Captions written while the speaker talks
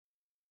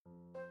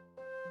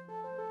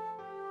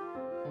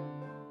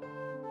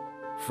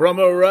from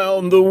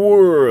around the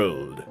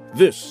world.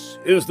 This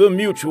is the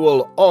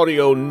Mutual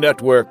Audio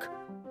Network.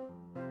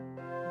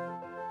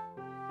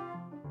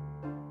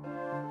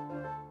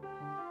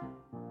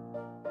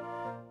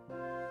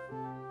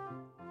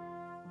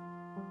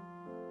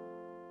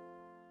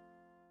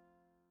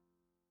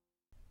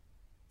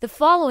 The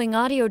following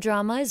audio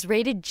drama is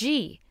rated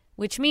G,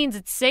 which means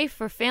it's safe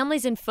for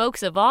families and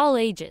folks of all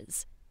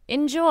ages.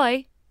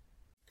 Enjoy!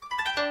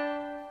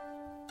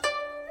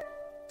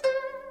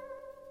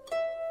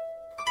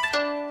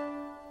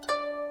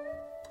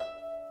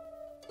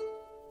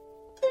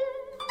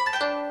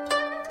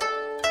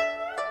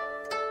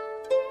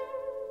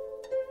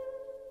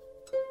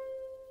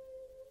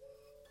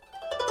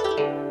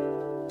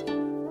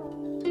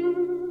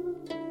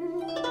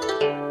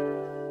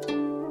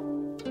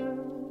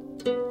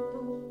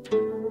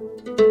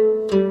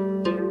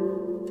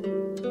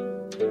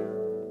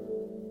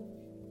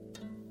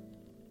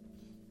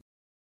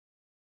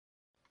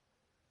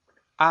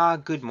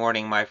 Good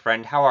morning, my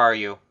friend. How are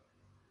you?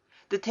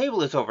 The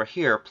table is over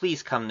here.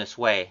 Please come this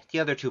way. The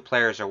other two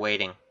players are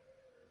waiting.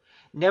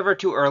 Never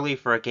too early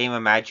for a game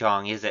of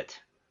Mahjong, is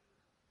it?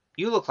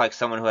 You look like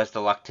someone who has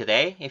the luck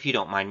today, if you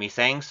don't mind me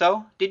saying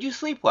so. Did you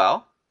sleep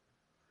well?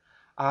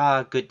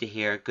 Good to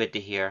hear, good to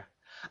hear.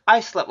 I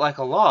slept like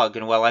a log,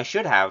 and well I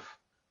should have.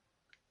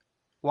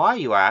 Why,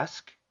 you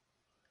ask?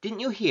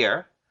 Didn't you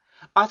hear?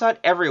 I thought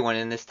everyone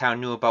in this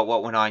town knew about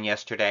what went on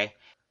yesterday.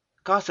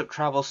 Gossip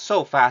travels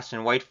so fast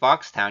in White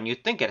Fox Town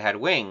you'd think it had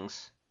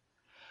wings.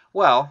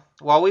 Well,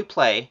 while we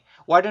play,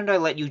 why don't I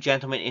let you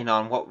gentlemen in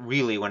on what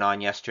really went on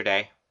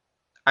yesterday?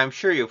 I'm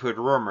sure you've heard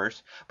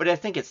rumors, but I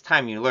think it's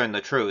time you learn the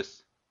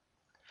truth.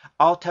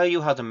 I'll tell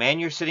you how the man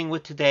you're sitting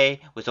with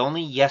today was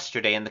only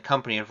yesterday in the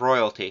company of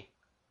royalty.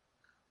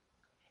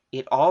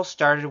 It all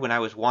started when I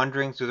was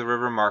wandering through the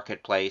river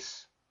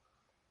marketplace.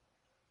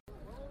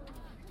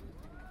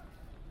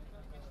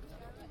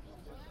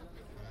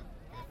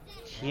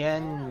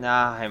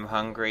 Nah, I'm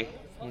hungry.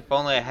 If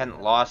only I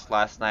hadn't lost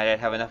last night, I'd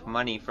have enough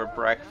money for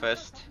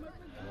breakfast.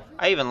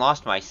 I even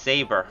lost my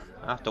saber.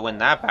 I'll have to win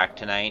that back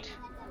tonight.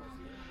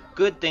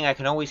 Good thing I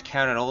can always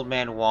count on Old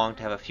Man Wong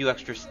to have a few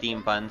extra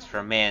steam buns for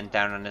a man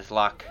down on his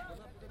luck.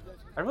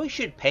 I really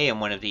should pay him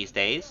one of these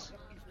days.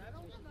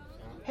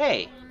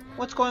 Hey,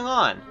 what's going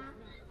on?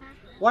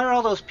 Why are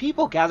all those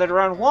people gathered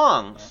around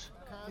Wong's?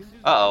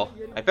 Uh-oh,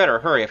 I better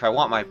hurry if I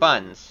want my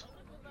buns.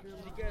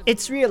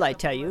 It's real, I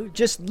tell you.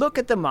 Just look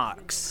at the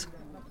marks.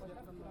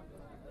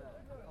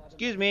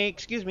 Excuse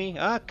me.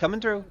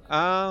 Coming through.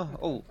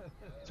 Oh,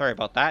 sorry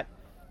about that.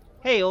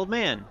 Hey, old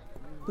man.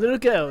 Little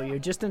girl, you're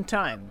just in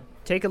time.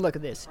 Take a look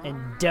at this, and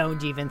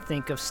don't even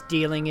think of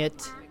stealing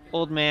it.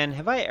 Old man,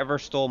 have I ever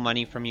stole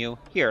money from you?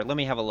 Here, let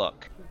me have a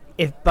look.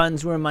 If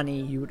buns were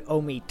money, you would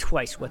owe me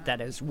twice what that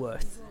is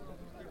worth.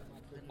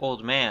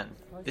 Old man,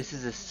 this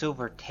is a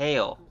silver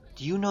tael.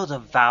 Do you know the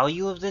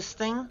value of this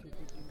thing?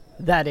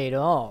 That ain't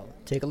all.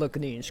 Take a look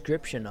at the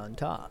inscription on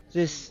top.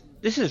 This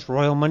is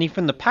royal money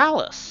from the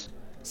palace.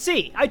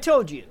 See, I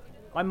told you.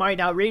 I might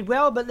not read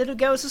well, but little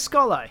girl's a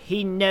scholar.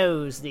 He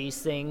knows these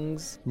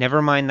things.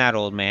 Never mind that,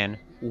 old man.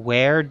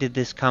 Where did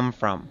this come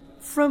from?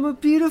 From a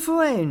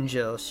beautiful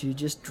angel. She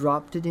just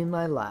dropped it in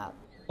my lap.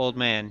 Old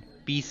man,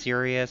 be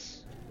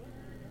serious.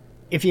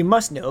 If you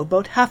must know,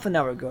 about half an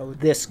hour ago,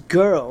 this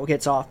girl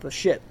gets off the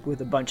ship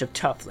with a bunch of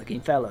tough-looking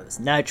fellows.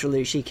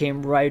 Naturally, she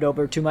came right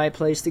over to my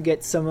place to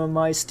get some of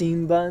my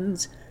steam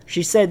buns.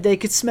 She said they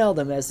could smell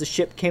them as the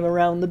ship came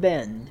around the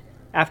bend.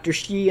 After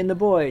she and the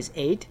boys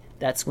ate,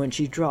 that's when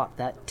she dropped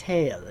that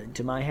tael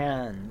into my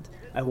hand.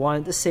 I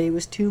wanted to say it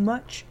was too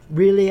much.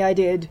 Really, I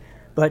did.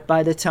 But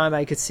by the time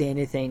I could say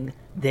anything,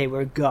 they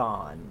were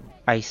gone.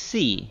 I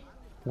see.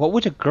 What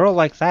would a girl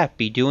like that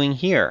be doing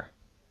here?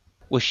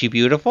 Was she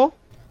beautiful?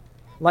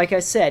 Like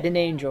I said, an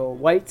angel,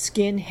 white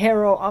skin,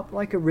 hair all up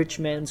like a rich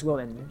man's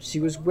woman. She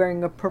was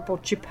wearing a purple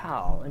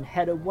chipao and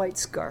had a white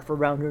scarf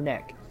around her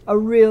neck. A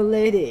real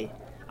lady.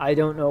 I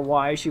don't know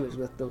why she was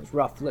with those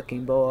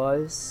rough-looking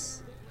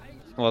boys.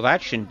 Well,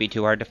 that shouldn't be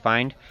too hard to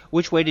find.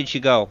 Which way did she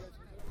go?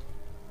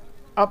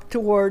 Up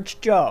towards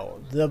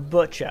Joe, the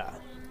butcher.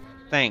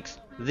 Thanks.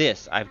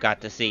 This I've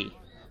got to see.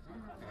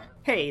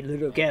 Hey,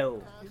 little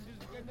girl.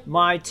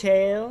 My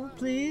tail,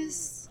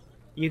 please?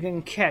 You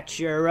can catch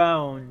your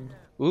own.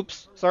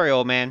 Oops, sorry,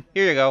 old man.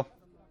 Here you go.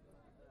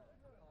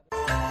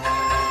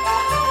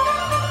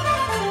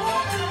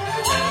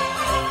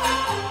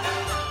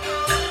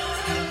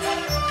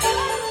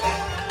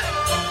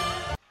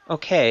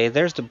 Okay,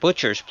 there's the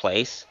butcher's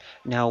place.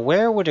 Now,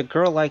 where would a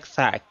girl like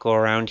that go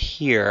around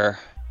here?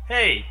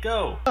 Hey,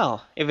 go!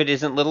 Well, if it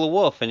isn't Little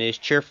Wolf and his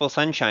cheerful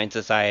sunshine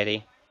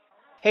society.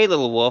 Hey,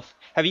 Little Wolf,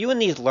 have you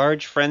and these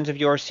large friends of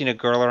yours seen a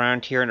girl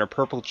around here in her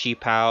purple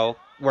cheapao,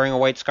 wearing a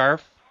white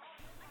scarf?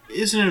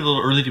 Isn't it a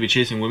little early to be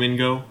chasing women,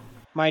 Go?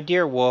 My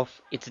dear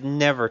Wolf, it's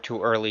never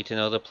too early to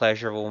know the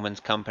pleasure of a woman's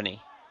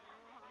company.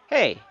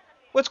 Hey,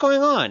 what's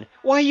going on?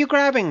 Why are you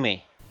grabbing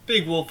me?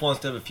 Big Wolf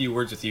wants to have a few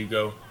words with you,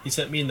 Go. He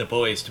sent me and the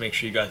boys to make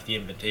sure you got the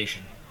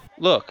invitation.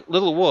 Look,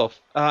 Little Wolf,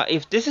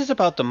 if this is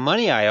about the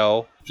money I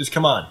owe... Just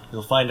come on,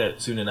 you'll find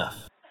out soon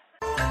enough.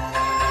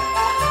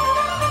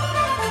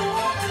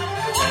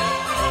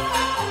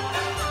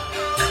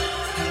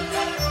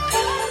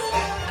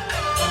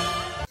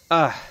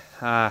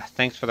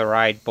 Thanks for the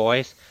ride,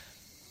 boys.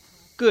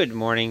 Good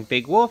morning,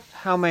 Big Wolf.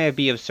 How may I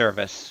be of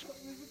service?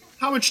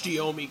 How much do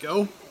you owe me,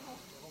 Go?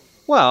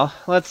 Well,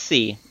 let's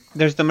see.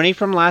 There's the money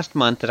from last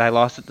month that I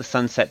lost at the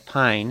Sunset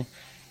Pine,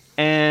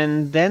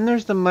 and then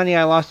there's the money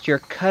I lost to your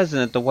cousin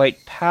at the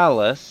White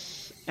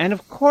Palace, and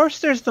of course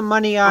there's the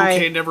money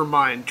Okay, never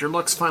mind. Your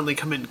luck's finally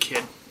come in,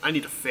 kid. I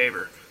need a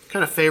favor. The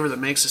kind of favor that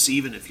makes us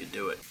even if you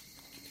do it.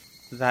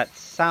 That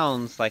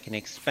sounds like an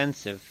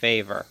expensive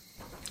favor.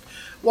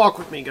 Walk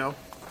with me, Go.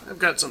 I've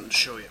got something to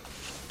show you.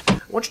 I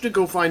want you to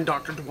go find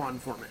Dr. Dwan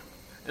for me,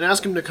 and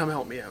ask him to come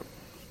help me out.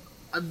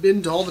 I've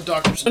been to all the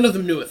doctors. None of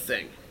them knew a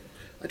thing.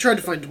 I tried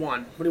to find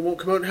Dwan, but he won't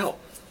come out and help.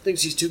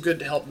 Thinks he's too good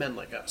to help men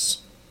like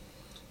us.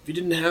 If he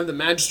didn't have the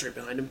magistrate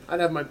behind him,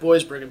 I'd have my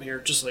boys bring him here,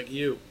 just like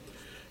you.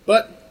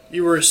 But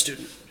you were a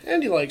student,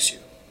 and he likes you.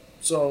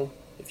 So,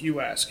 if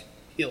you ask,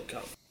 he'll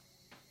come.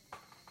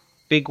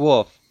 Big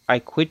Wolf, I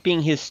quit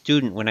being his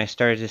student when I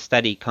started to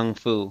study Kung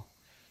Fu.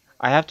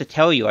 I have to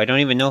tell you, I don't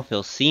even know if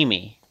he'll see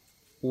me.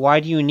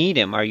 Why do you need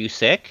him? Are you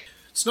sick?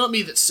 It's not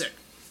me that's sick.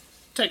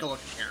 Take a look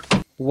in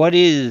here. What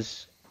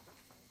is...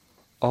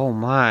 Oh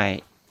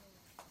my...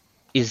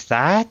 Is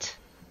that?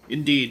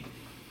 Indeed.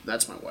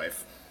 That's my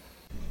wife.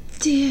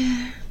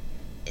 Dear,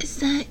 is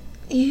that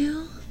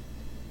you?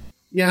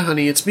 Yeah,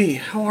 honey, it's me.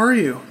 How are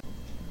you?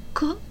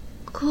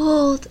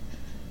 Cold.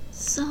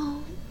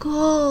 So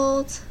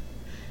cold.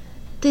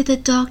 Did the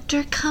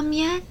doctor come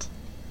yet?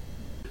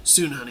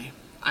 Soon, honey.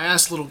 I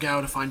asked little Gao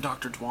to find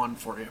Dr. Dwan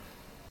for you.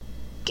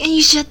 Can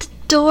you shut the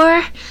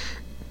door?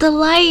 The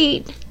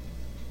light.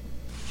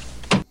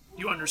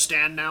 You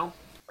understand now?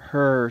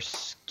 Her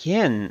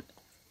skin...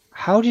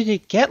 How did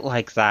it get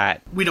like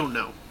that? We don't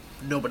know.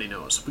 Nobody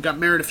knows. We got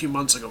married a few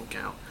months ago,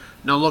 Gao.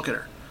 Now look at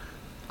her.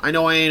 I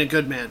know I ain't a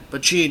good man,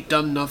 but she ain't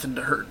done nothing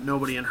to hurt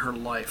nobody in her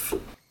life.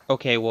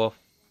 Okay, Wolf.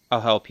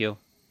 I'll help you.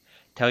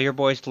 Tell your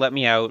boys to let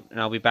me out, and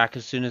I'll be back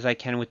as soon as I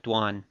can with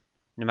Dwan,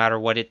 no matter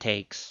what it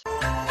takes.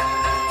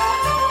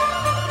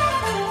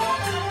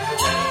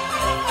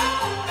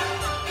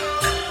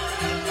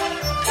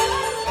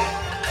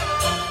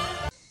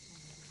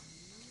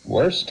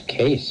 Worst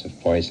case of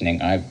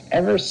poisoning I've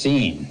ever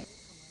seen.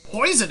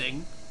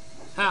 Poisoning?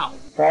 How?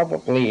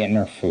 Probably in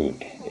her food.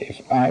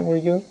 If I were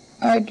you,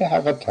 I'd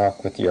have a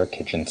talk with your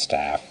kitchen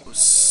staff. Oh,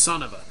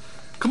 son of a...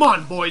 Come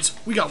on, boys.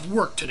 We got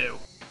work to do.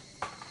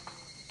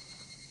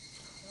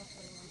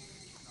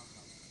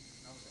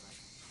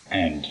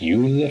 And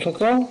you, little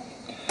girl?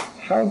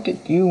 How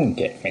did you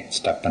get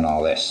mixed up in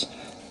all this?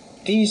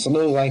 These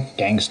low-life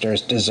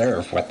gangsters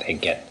deserve what they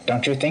get,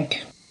 don't you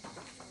think?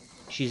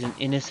 She's an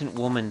innocent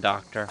woman,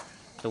 Doctor.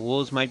 The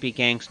Wolves might be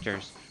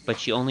gangsters, but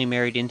she only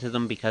married into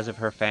them because of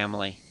her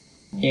family.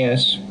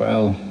 Yes,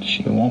 well,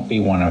 she won't be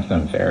one of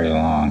them very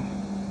long.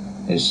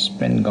 This has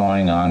been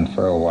going on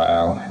for a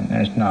while, and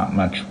there's not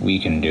much we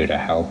can do to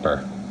help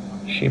her.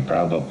 She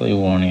probably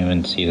won't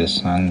even see the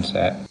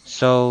sunset.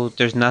 So,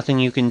 there's nothing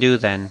you can do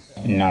then?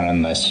 Not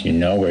unless you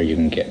know where you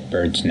can get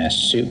bird's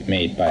nest soup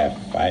made by a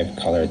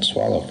 5-colored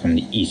swallow from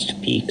the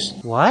East Peaks.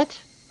 What?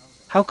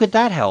 How could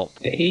that help?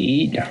 They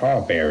eat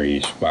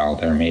hawberries while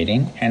they're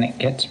mating, and it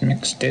gets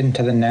mixed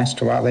into the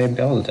nest while they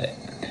build it.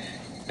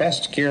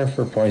 Best cure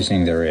for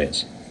poisoning there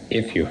is,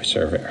 if you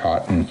serve it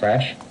hot and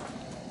fresh.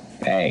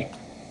 Hey,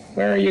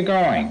 where are you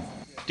going?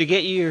 To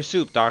get you your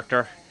soup,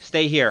 Doctor.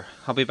 Stay here.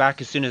 I'll be back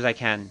as soon as I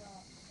can.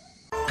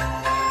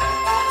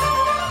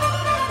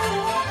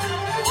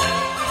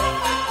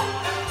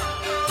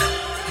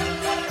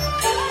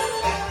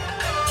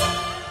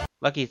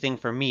 Lucky thing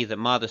for me that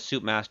Ma the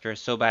Soup Master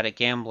is so bad at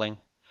gambling.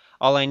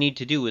 All I need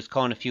to do is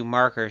call in a few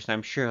markers and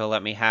I'm sure he'll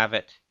let me have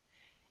it.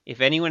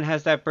 If anyone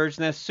has that bird's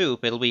nest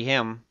soup, it'll be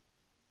him.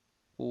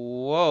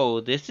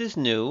 Whoa, this is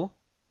new.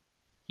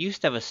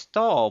 Used to have a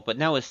stall, but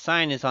now his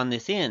sign is on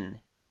this inn.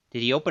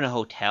 Did he open a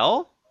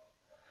hotel?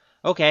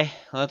 Okay,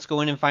 let's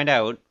go in and find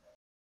out.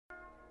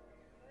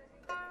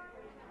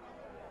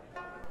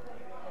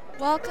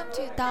 Welcome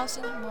to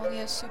Thousand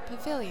Ammonia Soup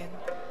Pavilion.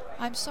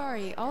 I'm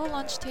sorry, all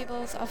lunch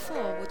tables are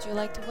full. Would you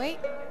like to wait?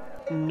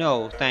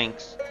 No,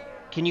 thanks.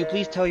 Can you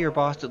please tell your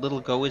boss that Little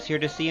Go is here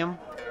to see him?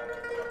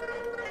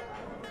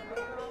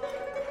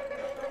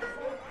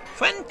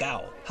 Friend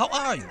Gao, how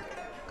are you?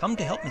 Come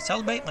to help me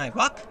celebrate my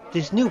rock?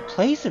 This new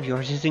place of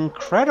yours is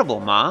incredible,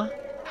 Ma.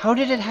 How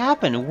did it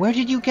happen? Where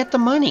did you get the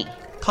money?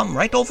 Come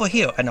right over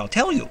here and I'll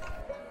tell you.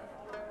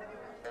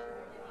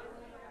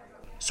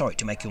 Sorry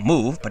to make you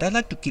move, but I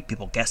like to keep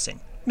people guessing.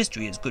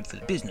 Mystery is good for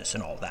the business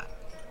and all that.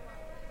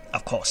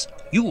 Of course,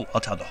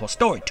 I'll tell the whole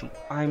story to.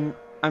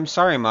 I'm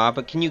sorry, Ma,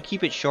 but can you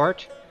keep it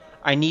short?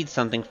 I need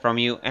something from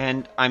you,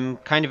 and I'm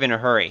kind of in a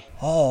hurry.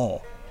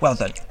 Oh, well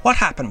then, what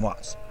happened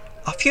was,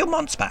 a few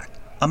months back,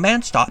 a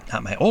man stopped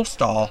at my old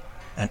stall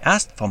and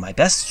asked for my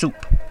best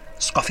soup.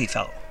 Scoffy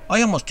fellow.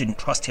 I almost didn't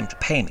trust him to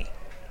pay me.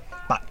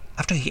 But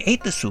after he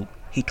ate the soup,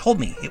 he told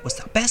me it was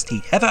the best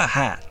he'd ever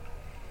had.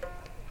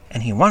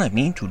 And he wanted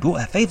me to do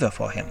a favor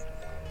for him.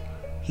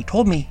 He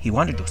told me he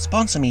wanted to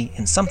sponsor me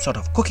in some sort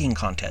of cooking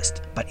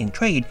contest, but in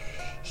trade,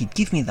 he'd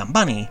give me the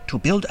money to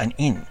build an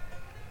inn.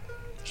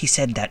 He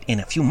said that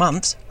in a few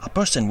months, a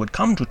person would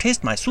come to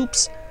taste my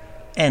soups,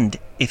 and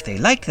if they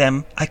liked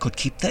them, I could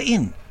keep the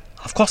inn.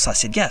 Of course I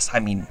said yes. I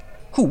mean,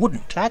 who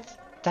wouldn't?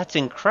 That's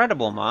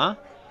incredible, Ma.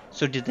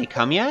 So did they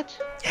come yet?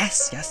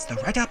 Yes,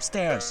 they're right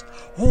upstairs.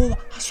 Oh,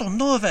 I'm so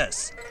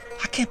nervous.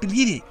 I can't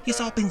believe it.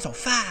 It's all been so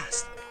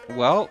fast.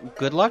 Well,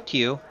 good luck to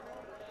you.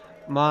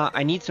 Ma,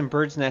 I need some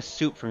bird's nest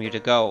soup from you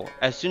to go,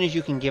 as soon as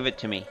you can give it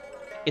to me.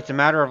 It's a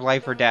matter of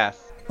life or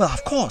death. Well,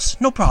 of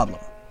course, no problem.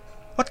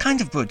 What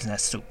kind of bird's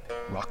nest soup?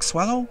 Rock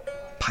swallow?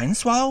 Pine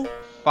swallow?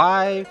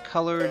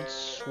 5-colored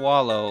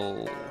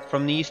swallow.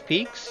 From the East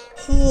Peaks?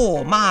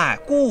 Oh, my,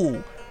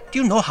 cool. Do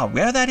you know how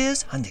rare that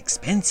is? And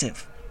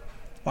expensive.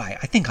 Why,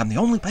 I think I'm the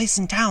only place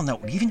in town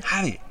that would even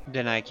have it.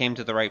 Then I came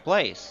to the right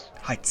place.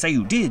 I'd say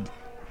you did,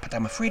 but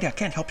I'm afraid I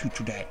can't help you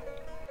today.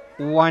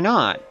 Why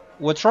not?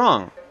 What's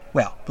wrong?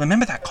 Well,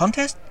 remember that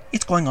contest?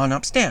 It's going on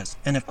upstairs,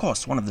 and of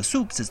course one of the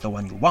soups is the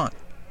one you want.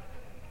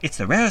 It's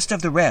the rarest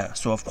of the rare,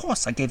 so of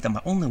course I gave them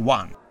only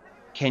one.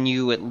 Can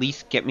you at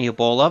least get me a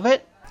bowl of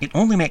it? It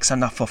only makes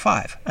enough for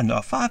 5, and there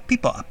are 5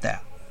 people up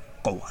there.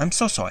 Go, I'm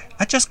so sorry,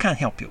 I just can't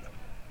help you.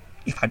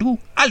 If I do,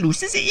 I'll lose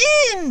this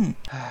inn!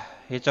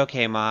 It's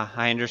okay, Ma,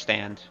 I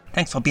understand.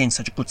 Thanks for being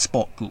such a good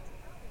sport, Goo.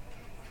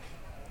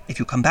 If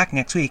you come back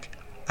next week,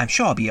 I'm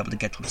sure I'll be able to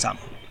get you some.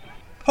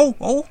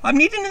 Oh, I'm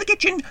needed in the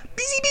kitchen.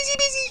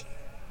 Busy.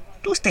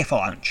 Do stay for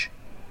lunch.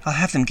 I'll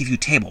have them give you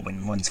table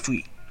when one's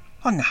free.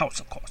 On the house,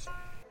 of course.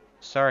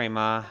 Sorry,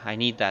 Ma, I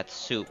need that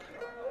soup.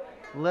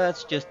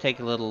 Let's just take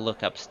a little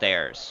look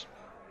upstairs.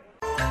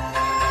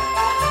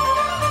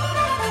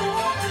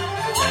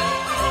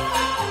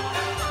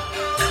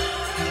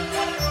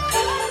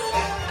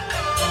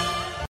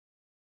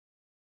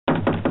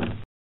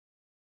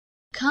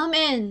 Come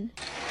in.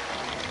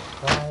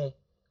 Why,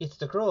 it's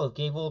the girl who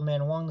gave old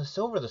man Wong the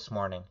silver this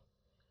morning.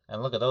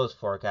 And look at those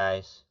 4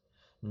 guys.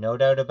 No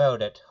doubt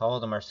about it, all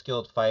of them are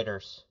skilled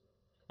fighters.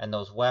 And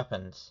those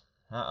weapons.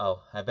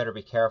 Uh-oh, I better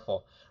be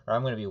careful, or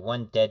I'm going to be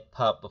one dead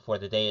pup before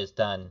the day is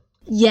done.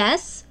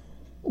 Yes?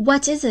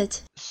 What is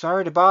it?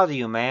 Sorry to bother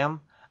you,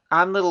 ma'am.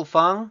 I'm Little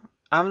Fung.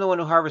 I'm the one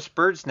who harvests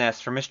bird's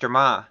nests for Mr.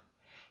 Ma.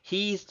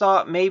 He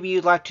thought maybe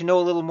you'd like to know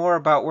a little more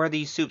about where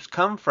these soups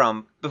come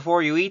from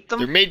before you eat them.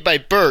 They're made by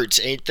birds,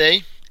 ain't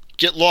they?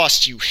 Get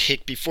lost, you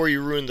hick, before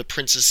you ruin the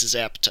princess's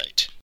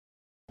appetite.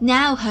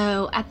 Now,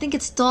 Ho, I think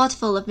it's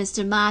thoughtful of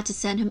Mr. Ma to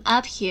send him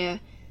up here.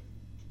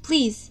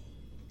 Please,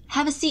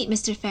 have a seat,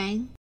 Mr.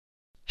 Fang.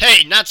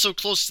 Hey, not so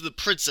close to the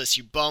princess,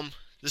 you bum.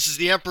 This is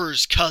the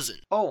Emperor's cousin.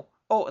 Oh,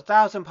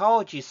 1,000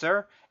 apologies,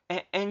 sir.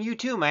 And you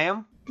too,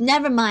 ma'am.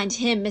 Never mind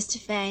him, Mr.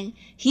 Fang.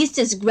 He's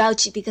just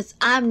grouchy because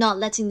I'm not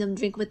letting them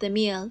drink with the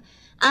meal.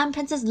 I'm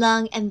Princess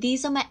Lung, and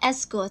these are my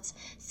escorts,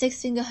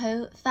 Six Finger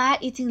Ho, Fire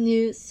Eating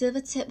Liu, Silver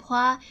Tip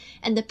Hua,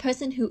 and the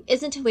person who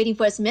isn't waiting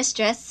for his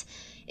mistress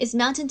is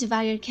Mountain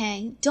Divider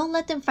Kang. Don't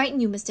let them frighten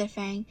you, Mr.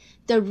 Fang.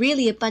 They're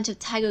really a bunch of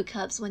tiger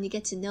cubs when you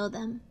get to know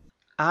them.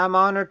 I'm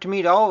honored to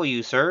meet all of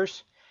you,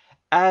 sirs.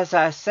 As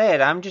I said,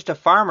 I'm just a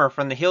farmer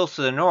from the hills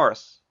to the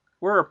north.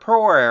 We're a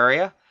poor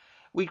area.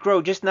 We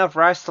grow just enough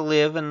rice to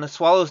live, and the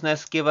swallows'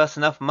 nests give us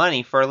enough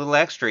money for a little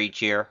extra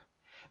each year.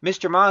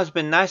 Mr. Ma has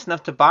been nice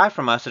enough to buy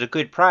from us at a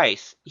good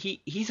price.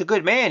 He's a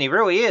good man, he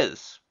really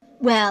is.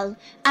 Well,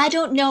 I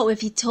don't know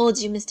if he told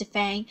you, Mr.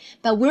 Fang,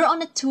 but we're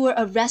on a tour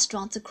of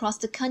restaurants across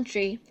the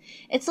country.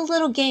 It's a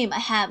little game I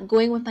have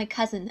going with my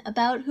cousin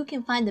about who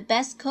can find the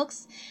best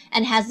cooks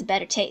and has the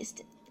better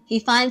taste. He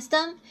finds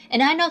them,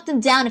 and I knock them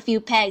down a few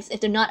pegs if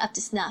they're not up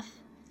to snuff.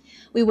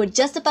 We were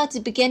just about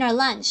to begin our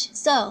lunch,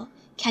 so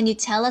can you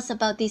tell us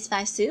about these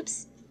 5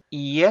 soups?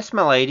 Yes,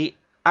 m'lady.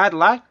 I'd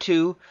like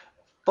to,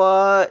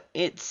 but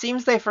it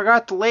seems they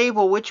forgot to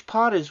label which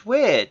pot is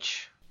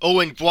which. Oh,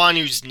 and Guan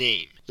Yu's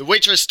name. The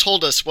waitress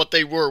told us what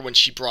they were when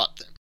she brought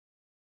them.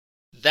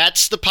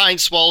 That's the pine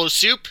swallow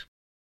soup,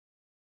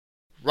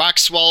 rock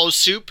swallow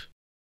soup,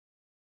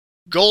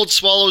 gold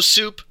swallow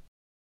soup,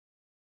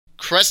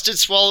 crested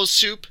swallow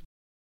soup,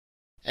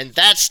 and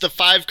that's the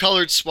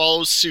 5-colored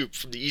swallow soup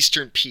from the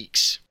Eastern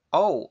Peaks.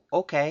 Oh,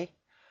 okay.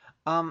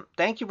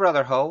 Thank you,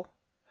 Brother Ho.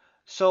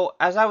 So,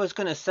 as I was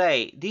gonna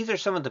say, these are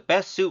some of the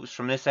best soups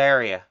from this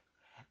area.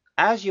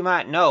 As you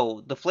might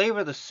know, the flavor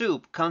of the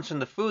soup comes from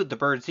the food the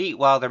birds eat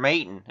while they're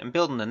mating and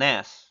building the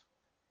nests.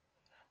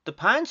 The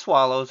pine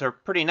swallows are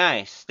pretty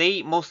nice. They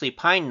eat mostly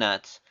pine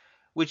nuts,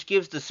 which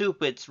gives the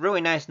soup its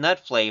really nice nut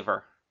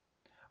flavor.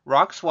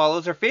 Rock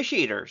swallows are fish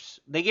eaters.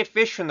 They get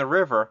fish from the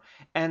river,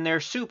 and their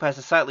soup has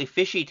a slightly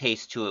fishy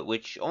taste to it,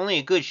 which only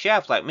a good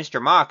chef like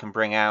Mr. Ma can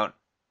bring out.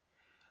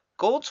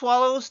 Gold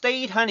swallows, they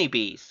eat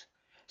honeybees.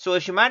 So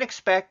as you might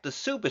expect, the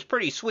soup is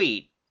pretty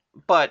sweet,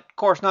 but of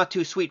course not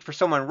too sweet for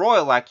someone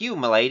royal like you,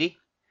 m'lady.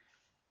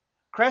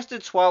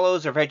 Crested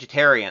swallows are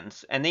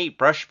vegetarians, and they eat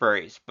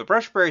brushberries, but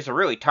brushberries are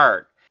really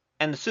tart,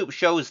 and the soup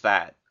shows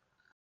that.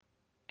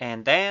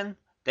 And then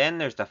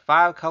there's the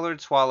 5-colored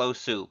swallow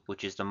soup,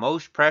 which is the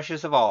most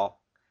precious of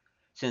all,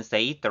 since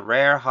they eat the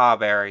rare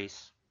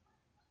hawberries.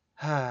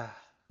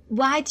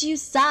 Why do you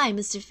sigh,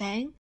 Mr.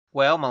 Fang?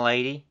 Well,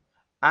 m'lady,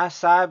 I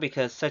sigh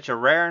because such a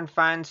rare and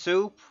fine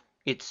soup,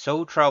 It's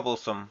so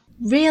troublesome.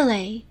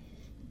 Really?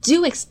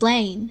 Do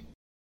explain.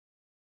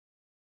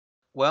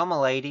 Well,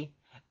 m'lady,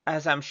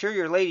 as I'm sure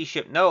your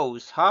ladyship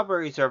knows,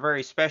 hawberries are a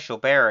very special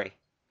berry.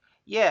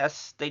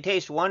 Yes, they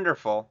taste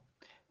wonderful,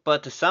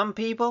 but to some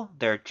people,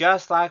 they're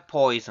just like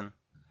poison.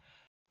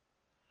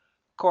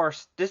 Of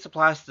course, this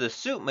applies to the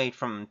soup made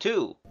from them,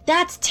 too.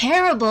 That's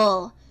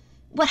terrible.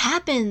 What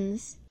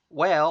happens?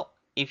 Well,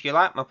 if you're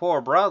like my poor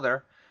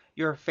brother,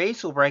 your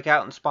face will break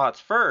out in spots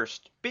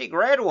first, big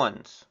red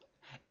ones.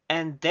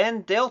 And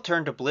then they'll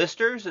turn to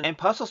blisters and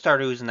pus will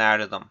start oozing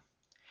out of them.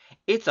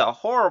 It's a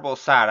horrible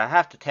sight, I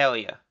have to tell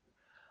you.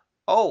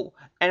 Oh,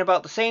 and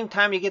about the same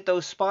time you get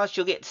those spots,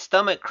 you'll get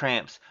stomach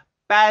cramps,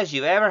 bad as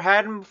you've ever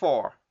had them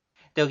before.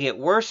 They'll get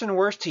worse and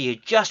worse till you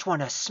just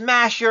want to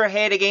smash your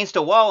head against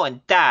a wall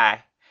and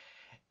die.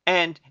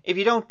 And if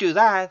you don't do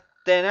that,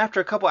 then after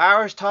a couple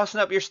hours tossing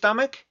up your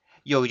stomach,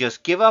 you'll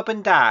just give up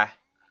and die.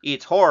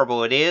 It's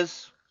horrible, it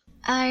is.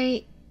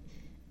 I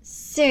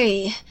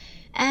see.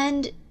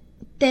 And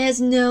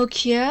there's no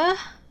cure?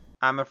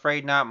 I'm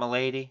afraid not,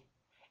 m'lady.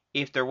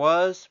 If there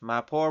was,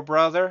 my poor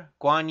brother,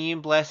 Guan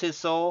Yin bless his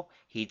soul,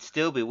 he'd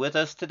still be with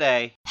us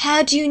today.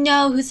 How do you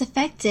know who's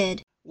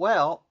affected?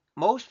 Well,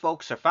 most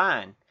folks are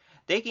fine.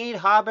 They can eat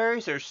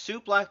hawberries or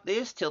soup like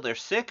this till they're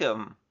sick of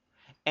 'em.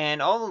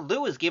 And all they'll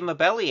do is give 'em a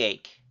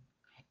bellyache.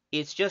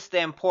 It's just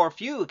them poor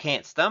few who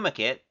can't stomach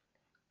it.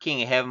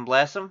 King of Heaven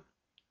bless 'em.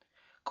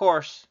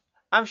 Course,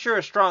 I'm sure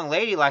a strong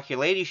lady like your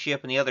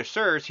ladyship and the other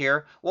sirs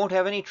here won't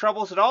have any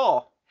troubles at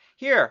all.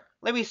 Here,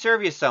 let me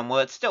serve you some while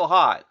it's still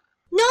hot.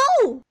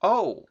 No!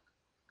 Oh.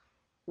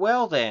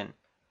 Well then,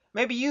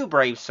 maybe you,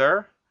 brave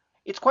sir.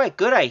 It's quite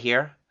good, I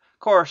hear.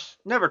 Course,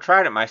 never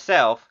tried it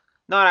myself.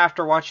 Not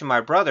after watching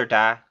my brother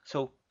die,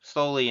 so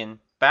slowly and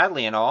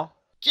badly and all.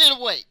 Get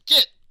away!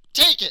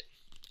 Take it!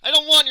 I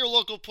don't want your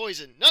local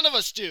poison. None of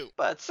us do.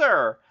 But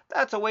sir,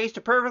 that's a waste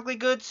of perfectly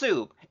good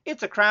soup.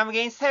 It's a crime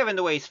against heaven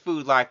to waste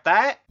food like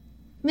that.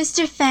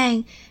 Mr.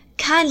 Fang,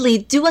 kindly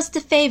do us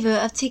the favor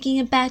of taking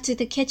it back to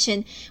the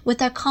kitchen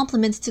with our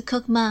compliments to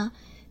Cook Ma.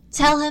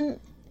 Tell him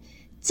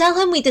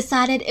we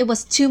decided it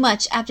was too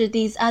much after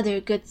these other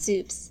good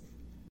soups.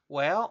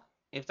 Well,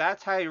 if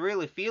that's how you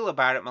really feel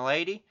about it,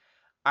 m'lady,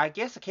 I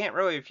guess I can't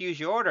really refuse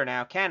your order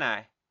now, can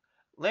I?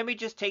 Let me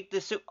just take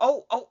this soup.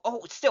 Oh,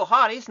 it's still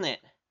hot, isn't it?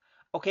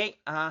 Okay,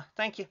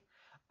 thank you.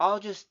 I'll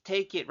just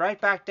take it right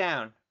back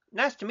down.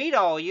 Nice to meet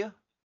all of you.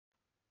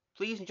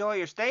 Please enjoy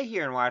your stay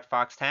here in White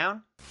Fox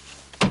Town.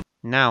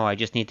 Now I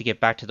just need to get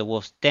back to the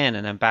wolf's den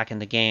and I'm back in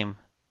the game.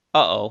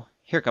 Uh-oh,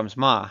 here comes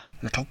Ma.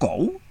 Little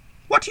Go,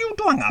 what are you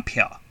doing up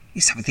here?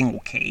 Is everything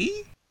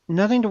okay?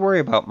 Nothing to worry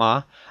about,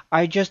 Ma.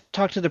 I just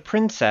talked to the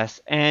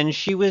princess, and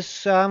she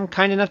was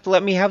kind enough to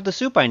let me have the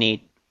soup I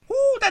need.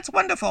 Oh, that's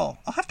wonderful.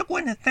 I'll have to go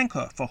in and thank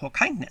her for her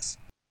kindness.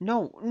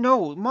 No,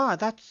 Ma,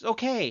 that's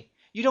okay.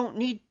 You don't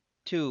need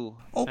to.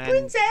 Oh, and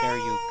princess! There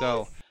you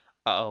go.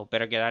 Uh-oh,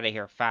 better get out of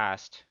here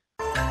fast.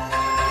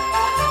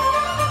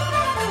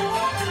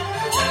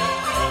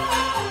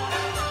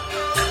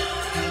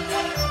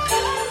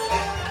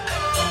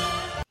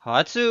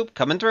 Hot soup,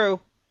 coming through.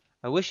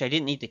 I wish I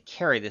didn't need to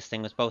carry this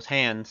thing with both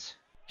hands.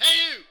 Hey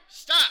you!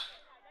 Stop!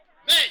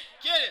 Men,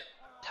 get him!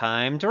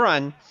 Time to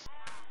run.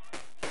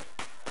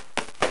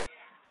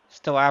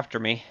 Still after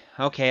me.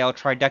 Okay, I'll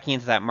try ducking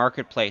into that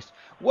marketplace.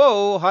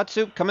 Whoa, hot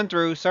soup coming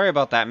through. Sorry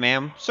about that,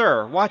 ma'am.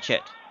 Sir, watch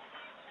it.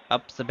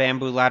 Up the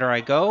bamboo ladder I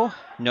go.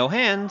 No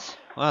hands.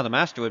 Well, the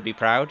master would be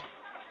proud.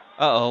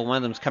 Uh-oh, one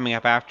of them's coming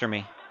up after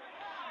me.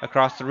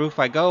 Across the roof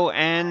I go,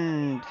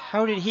 and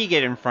how did he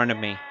get in front of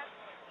me?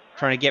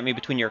 Trying to get me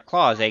between your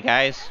claws, eh,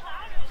 guys?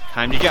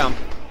 Time to jump.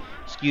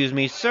 Excuse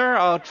me, sir,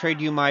 I'll trade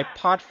you my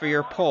pot for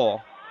your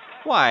pole.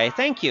 Why,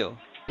 thank you.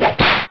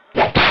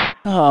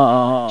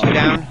 Oh. 2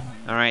 down.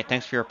 Alright,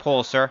 thanks for your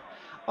pole, sir.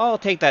 I'll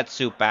take that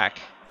soup back.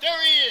 There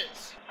he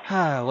is!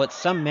 What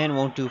some men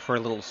won't do for a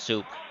little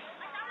soup.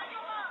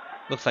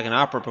 Looks like an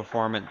opera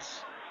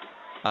performance.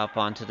 Up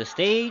onto the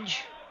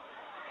stage.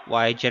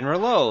 Why, General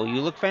Lo, you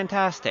look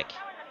fantastic.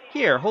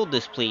 Here, hold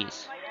this,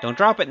 please. Don't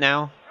drop it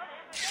now.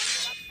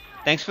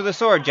 Thanks for the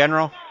sword,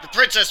 General. The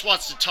princess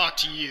wants to talk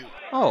to you.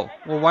 Oh,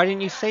 well, why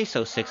didn't you say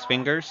so, Six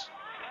Fingers?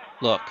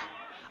 Look,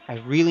 I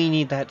really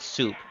need that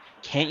soup.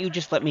 Can't you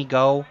just let me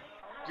go?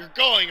 You're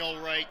going, all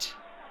right.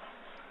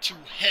 To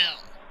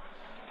hell.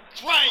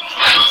 Grind!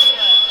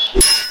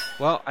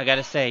 Well, I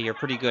gotta say, you're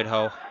pretty good,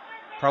 Ho.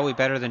 Probably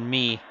better than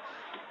me.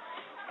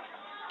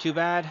 Too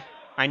bad,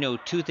 I know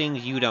 2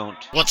 things you don't.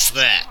 What's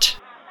that?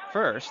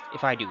 First,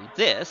 if I do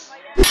this,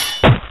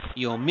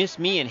 you'll miss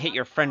me and hit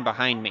your friend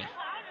behind me.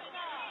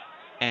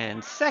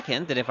 And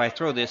second, that if I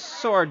throw this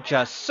sword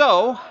just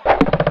so,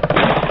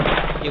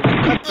 it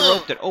will cut the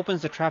rope that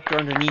opens the trapdoor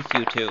underneath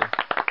you two.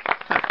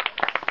 Huh.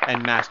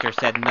 And Master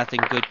said nothing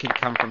good could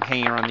come from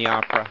hanging around the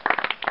opera.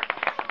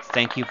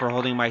 Thank you for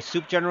holding my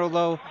soup, General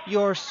Lo.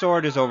 Your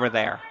sword is over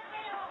there.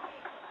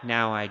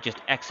 Now I just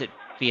exit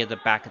via the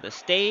back of the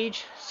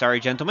stage. Sorry,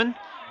 gentlemen.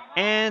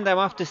 And I'm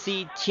off to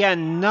see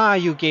Tian Na.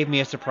 You gave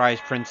me a surprise,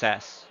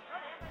 princess.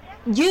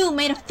 You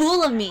made a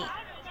fool of me.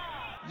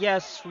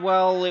 Yes,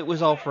 well, it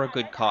was all for a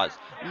good cause.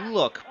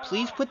 Look,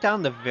 please put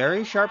down the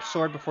very sharp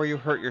sword before you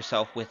hurt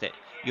yourself with it.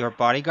 Your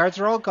bodyguards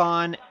are all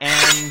gone,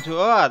 and...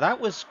 that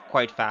was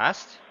quite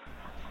fast.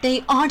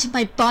 They aren't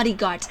my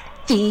bodyguards,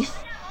 thief.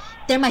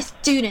 They're my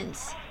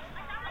students.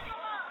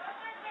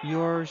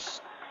 Your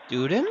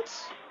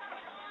students?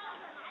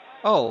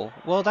 Oh,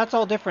 well, that's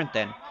all different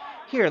then.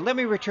 Here, let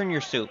me return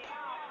your soup.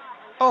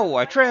 Oh,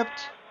 I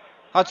tripped.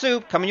 Hot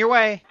soup, coming your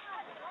way.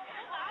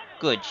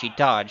 Good, she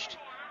dodged.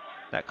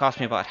 That cost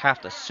me about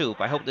half the soup.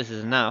 I hope this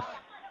is enough.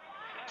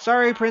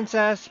 Sorry,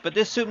 Princess, but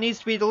this soup needs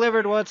to be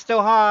delivered while it's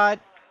still hot.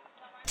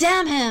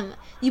 Damn him!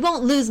 You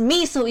won't lose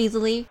me so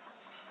easily.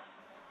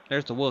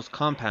 There's the wolf's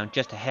compound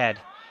just ahead,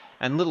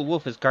 and Little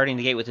Wolf is guarding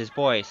the gate with his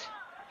boys.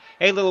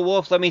 Hey, Little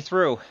Wolf, let me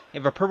through.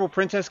 If a purple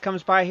princess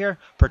comes by here,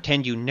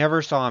 pretend you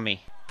never saw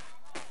me.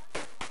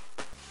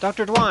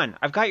 Dr. Dwan,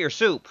 I've got your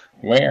soup.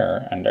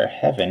 Where under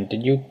heaven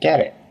did you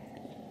get it?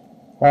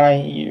 Why,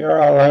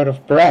 you're all out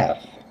of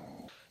breath.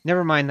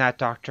 Never mind that,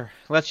 Doctor.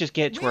 Let's just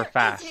get to her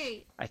fast.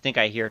 he? I think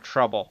I hear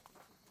trouble.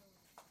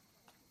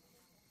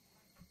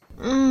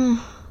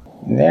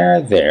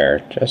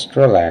 There, just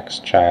relax,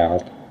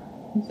 child.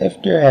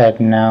 Lift your head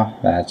now,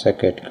 that's a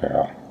good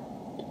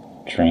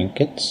girl. Drink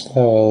it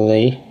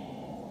slowly.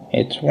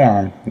 It's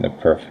warm, the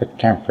perfect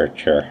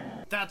temperature.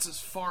 That's as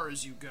far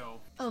as you go.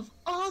 Of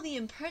all the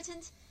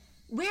impertinent,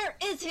 where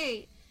is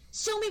he?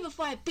 Show me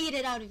before I beat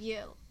it out of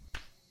you.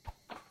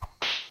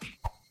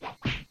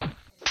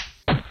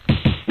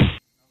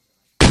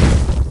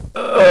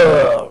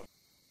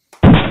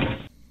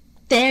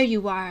 There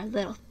you are,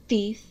 little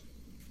thief.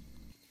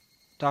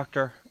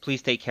 Doctor,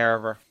 please take care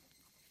of her.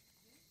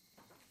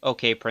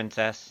 Okay,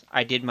 Princess.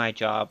 I did my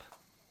job.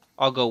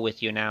 I'll go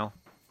with you now.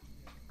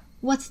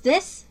 What's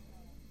this?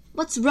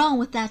 What's wrong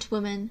with that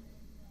woman?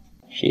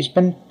 She's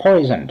been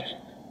poisoned.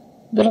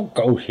 Little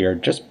Go here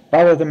just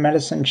brought her the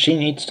medicine she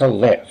needs to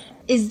live.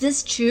 Is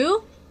this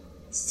true?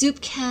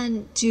 Soup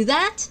can do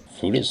that?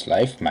 Food is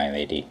life, my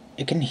lady.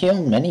 It can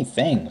heal many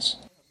things.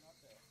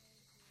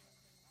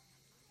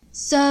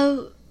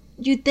 So,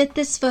 you did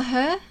this for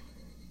her?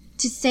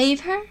 To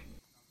save her?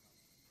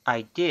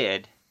 I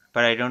did,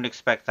 but I don't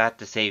expect that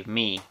to save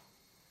me.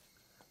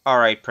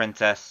 Alright,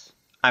 Princess.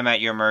 I'm at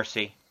your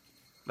mercy.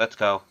 Let's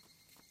go.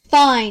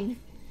 Fine.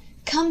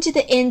 Come to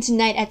the inn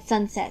tonight at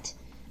sunset.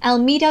 I'll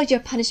mete out your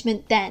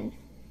punishment then.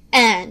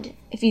 And,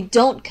 if you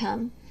don't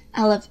come,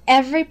 I'll have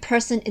every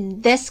person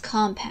in this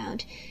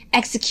compound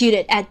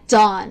executed at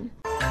dawn.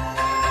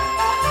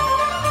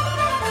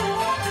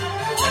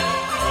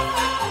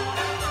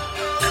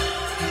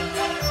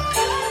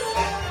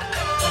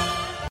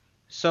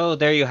 So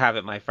there you have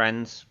it, my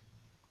friends.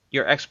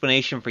 Your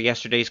explanation for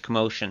yesterday's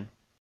commotion.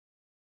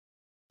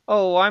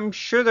 Oh, I'm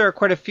sure there are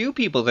quite a few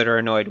people that are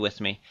annoyed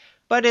with me,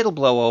 but it'll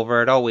blow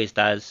over, it always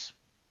does.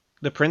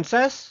 The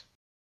princess?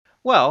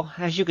 Well,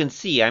 as you can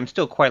see, I'm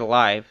still quite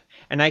alive,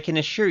 and I can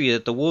assure you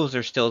that the wolves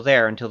are still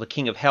there until the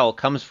King of Hell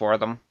comes for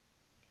them.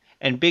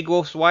 And Big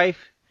Wolf's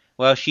wife?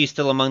 Well, she's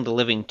still among the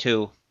living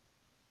too.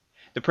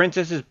 The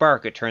princess's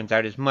bark, it turns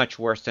out, is much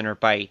worse than her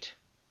bite.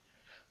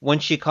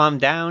 Once she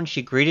calmed down,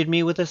 she greeted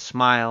me with a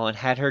smile and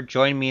had her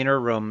join me in her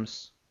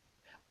rooms.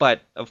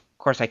 But, of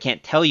course, I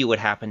can't tell you what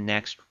happened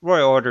next,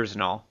 royal orders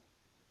and all.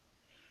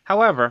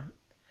 However,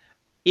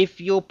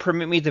 if you'll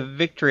permit me the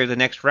victory of the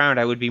next round,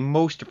 I would be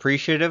most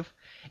appreciative.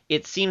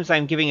 It seems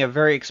I'm giving a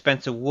very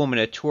expensive woman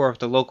a tour of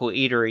the local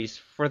eateries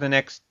for the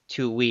next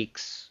 2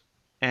 weeks,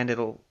 and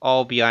it'll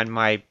all be on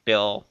my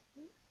bill.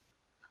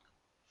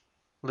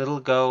 Little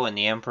Go and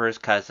the Emperor's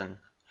Cousin,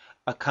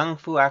 a Kung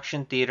Fu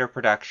Action Theatre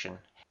production,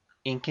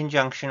 in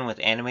conjunction with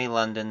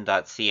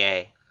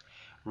AnimeLondon.ca,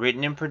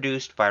 written and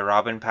produced by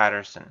Robin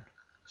Patterson,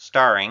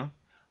 starring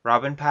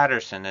Robin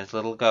Patterson as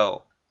Little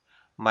Go,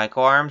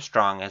 Michael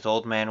Armstrong as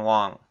Old Man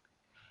Wong,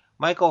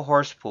 Michael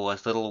Horsepool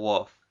as Little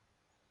Wolf,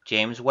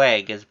 James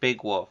Wegg as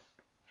Big Wolf,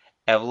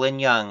 Evelyn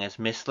Young as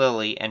Miss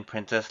Lily and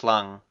Princess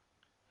Lung,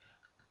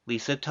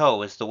 Lisa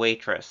Toe as the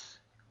waitress,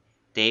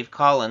 Dave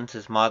Collins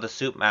as Ma the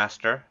Soup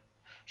Master,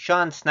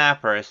 Sean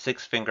Snapper as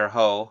Six Finger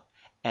Ho,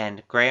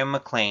 and Graham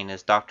McLean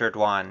as Dr.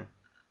 Dwan.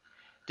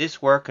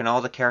 This work and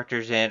all the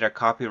characters in it are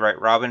copyright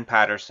Robin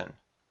Patterson,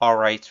 all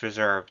rights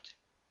reserved.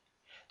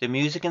 The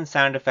music and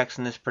sound effects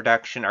in this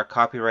production are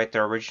copyright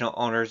their original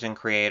owners and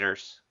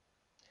creators.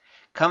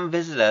 Come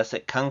visit us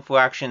at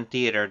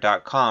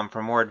kungfuactiontheatre.com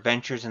for more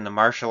adventures in the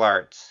martial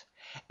arts,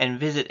 and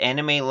visit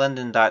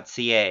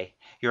AnimeLondon.ca,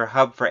 your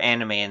hub for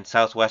anime in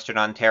southwestern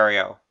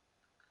Ontario.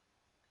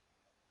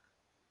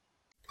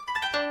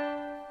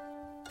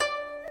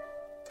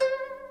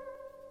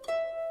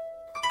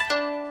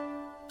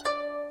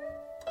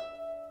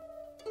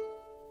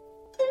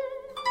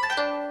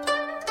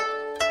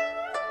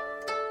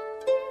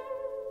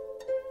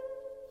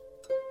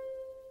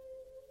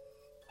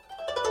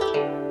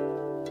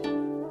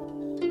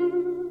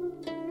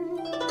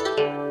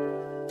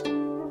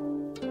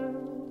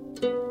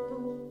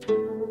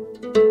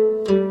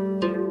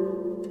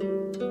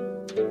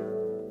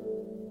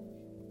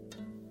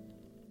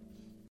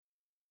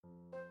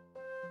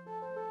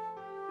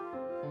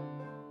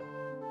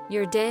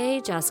 your day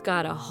just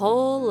got a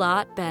whole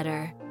lot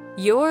better.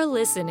 You're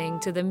listening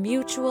to the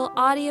Mutual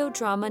Audio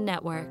Drama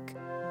Network.